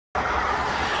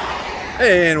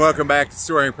Hey, and welcome back to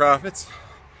Soaring Profits.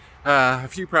 A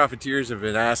few profiteers have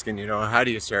been asking, how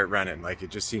do you start running? Like, it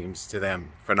just seems to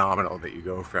them phenomenal that you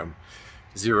go from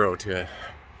 0 to,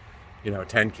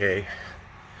 10K,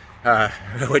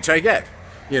 which I get,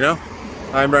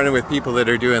 I'm running with people that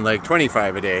are doing like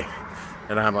 25 a day,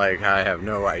 and I'm like, I have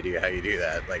no idea how you do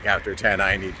that. Like, after 10,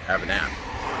 I need to have a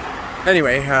nap.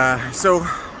 Anyway, so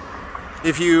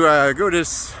if you go to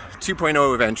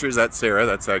 2.0 Adventures, that's Sarah,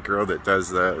 that's that girl that does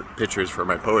the pictures for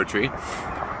my poetry.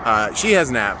 She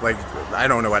has an app. Like, I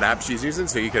don't know what app she's using,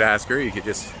 so you could ask her. You could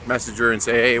just message her and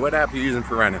say, hey, what app are you using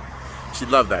for running? She'd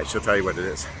love that. She'll tell you what it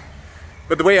is.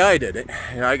 But the way I did it,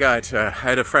 I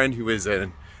had a friend who was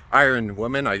an Iron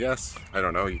Woman, I guess. I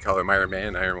don't know, you call them Iron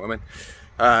Man, Iron Woman.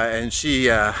 And she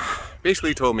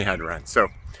basically told me how to run. So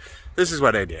this is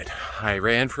what I did. I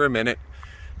ran for a minute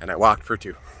and I walked for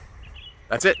 2.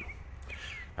 That's it.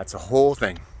 That's the whole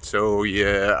thing. So you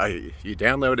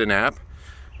download an app,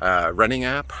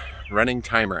 running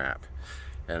timer app.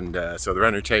 And so the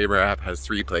runner timer app has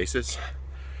 3 places.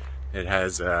 It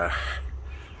has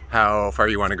how far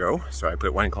you want to go. So I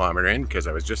put 1 kilometer in because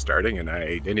I was just starting and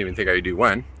I didn't even think I would do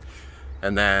 1.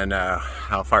 And then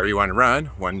how far you want to run,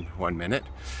 one minute.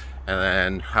 And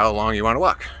then how long you want to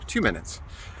walk, 2 minutes.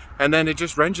 And then it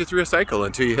just runs you through a cycle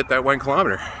until you hit that 1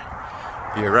 kilometer.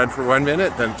 You run for 1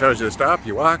 minute, then it tells you to stop,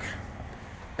 you walk.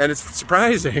 And it's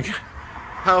surprising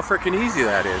how freaking easy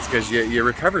that is, because you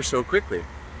recover so quickly.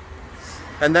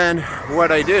 And then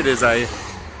what I did is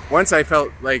once I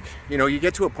felt like, you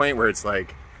get to a point where it's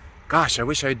like, gosh, I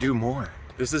wish I'd do more.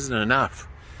 This isn't enough.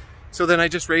 So then I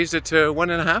just raised it to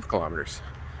 1.5 kilometers.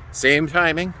 Same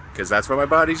timing, because that's what my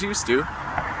body's used to.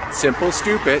 Simple,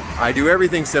 stupid. I do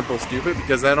everything simple, stupid,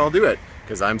 because then I'll do it.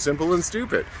 Because I'm simple and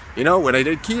stupid. When I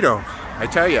did keto, I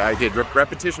tell you, I did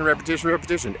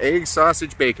repetition, eggs,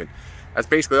 sausage, bacon. That's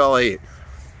basically all I ate.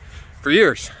 For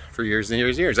years and years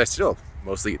and years. I still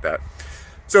mostly eat that.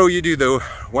 So you do the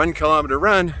 1 kilometer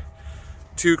run,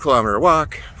 2 kilometer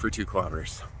walk for 2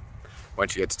 kilometers.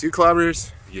 Once you get to 2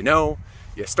 kilometers, you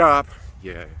stop,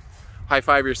 you high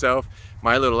five yourself.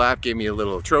 My little app gave me a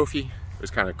little trophy. It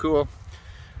was kind of cool.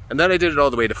 And then I did it all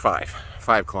the way to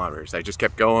 5 kilometers. I just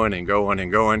kept going and going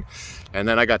and going. And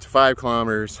then I got to 5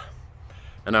 kilometers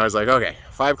and I was like, okay,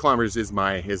 5 kilometers is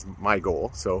my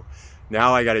goal. So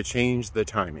now I got to change the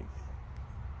timing.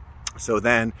 So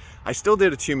then I still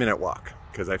did a 2-minute walk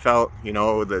because I felt,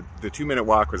 the 2-minute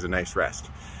walk was a nice rest.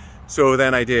 So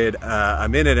then I did a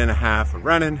 1.5 minutes of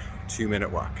running,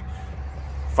 2-minute walk,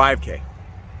 5K.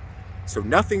 So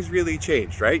nothing's really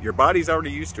changed, right? Your body's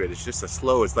already used to it. It's just it's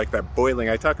like that boiling.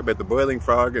 I talk about the boiling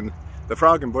frog and the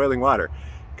frog in boiling water.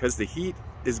 Because the heat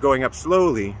is going up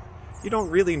slowly, you don't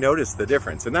really notice the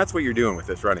difference. And that's what you're doing with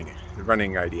this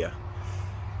running idea.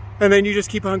 And then you just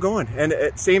keep on going. And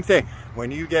same thing,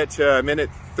 when you get to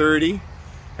minute 30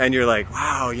 and you're like,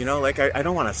 wow, I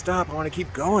don't want to stop. I want to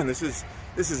keep going. This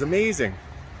is amazing.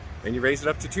 And you raise it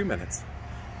up to 2 minutes.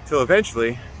 Till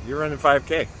eventually you're running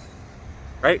 5K.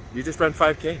 Right? You just run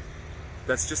 5K.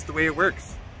 That's just the way it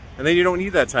works. And then you don't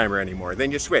need that timer anymore.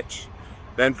 Then you switch.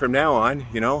 Then from now on,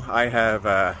 I have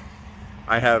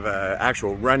a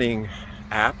actual running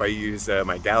app. I use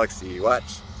my Galaxy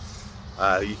Watch.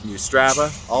 You can use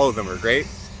Strava. All of them are great.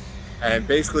 And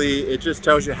basically, it just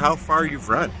tells you how far you've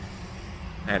run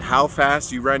and how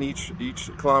fast you run each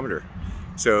kilometer.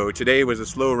 So today was a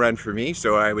slow run for me.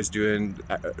 So I was doing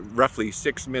roughly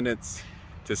 6 minutes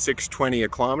to 6:20 a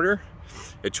kilometer.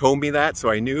 It told me that, so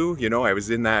I knew, I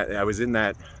was in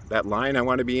that line I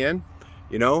want to be in.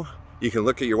 You can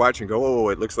look at your watch and go, oh,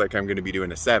 it looks like I'm going to be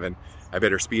doing a 7. I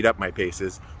better speed up my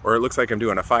paces. Or it looks like I'm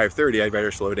doing a 5:30. I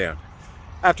better slow down.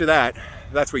 After that,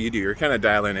 that's what you do. You're kind of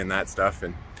dialing in that stuff.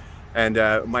 And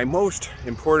my most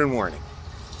important warning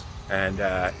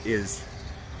is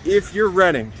if you're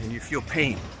running and you feel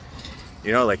pain,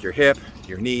 like your hip,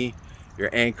 your knee,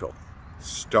 your ankle,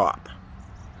 stop.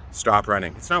 Stop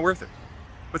running. It's not worth it.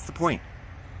 What's the point?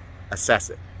 Assess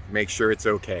it. Make sure it's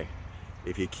okay.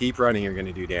 If you keep running, you're going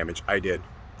to do damage. I did.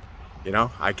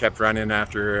 I kept running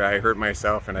after I hurt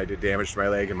myself and I did damage to my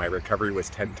leg and my recovery was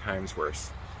 10 times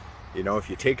worse. If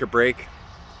you take a break,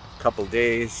 a couple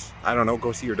days, I don't know,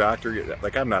 go see your doctor.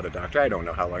 Like, I'm not a doctor. I don't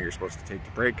know how long you're supposed to take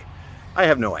the break. I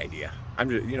have no idea.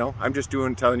 I'm just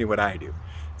telling you what I do.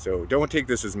 So don't take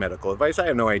this as medical advice. I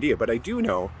have no idea, but I do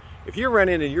know if you're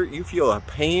running and you feel a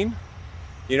pain,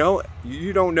 you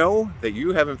don't know that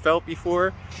you haven't felt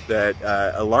before, that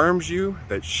alarms you,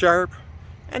 that's sharp,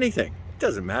 anything. It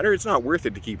doesn't matter. It's not worth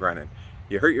it to keep running.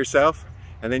 You hurt yourself,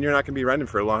 and then you're not going to be running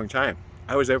for a long time.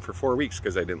 I was out for 4 weeks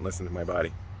because I didn't listen to my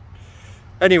body.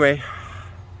 Anyway,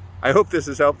 I hope this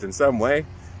has helped in some way.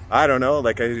 I don't know,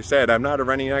 like I said, I'm not a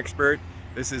running expert.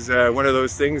 This is one of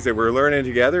those things that we're learning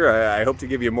together. I hope to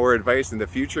give you more advice in the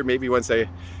future. Maybe once I,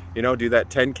 do that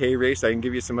 10K race, I can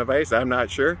give you some advice. I'm not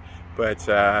sure, but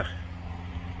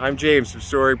I'm James from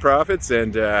Soaring Profits,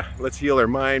 and let's heal our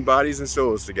mind, bodies, and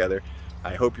souls together.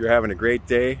 I hope you're having a great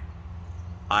day.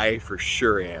 I for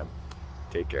sure am.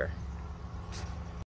 Take care.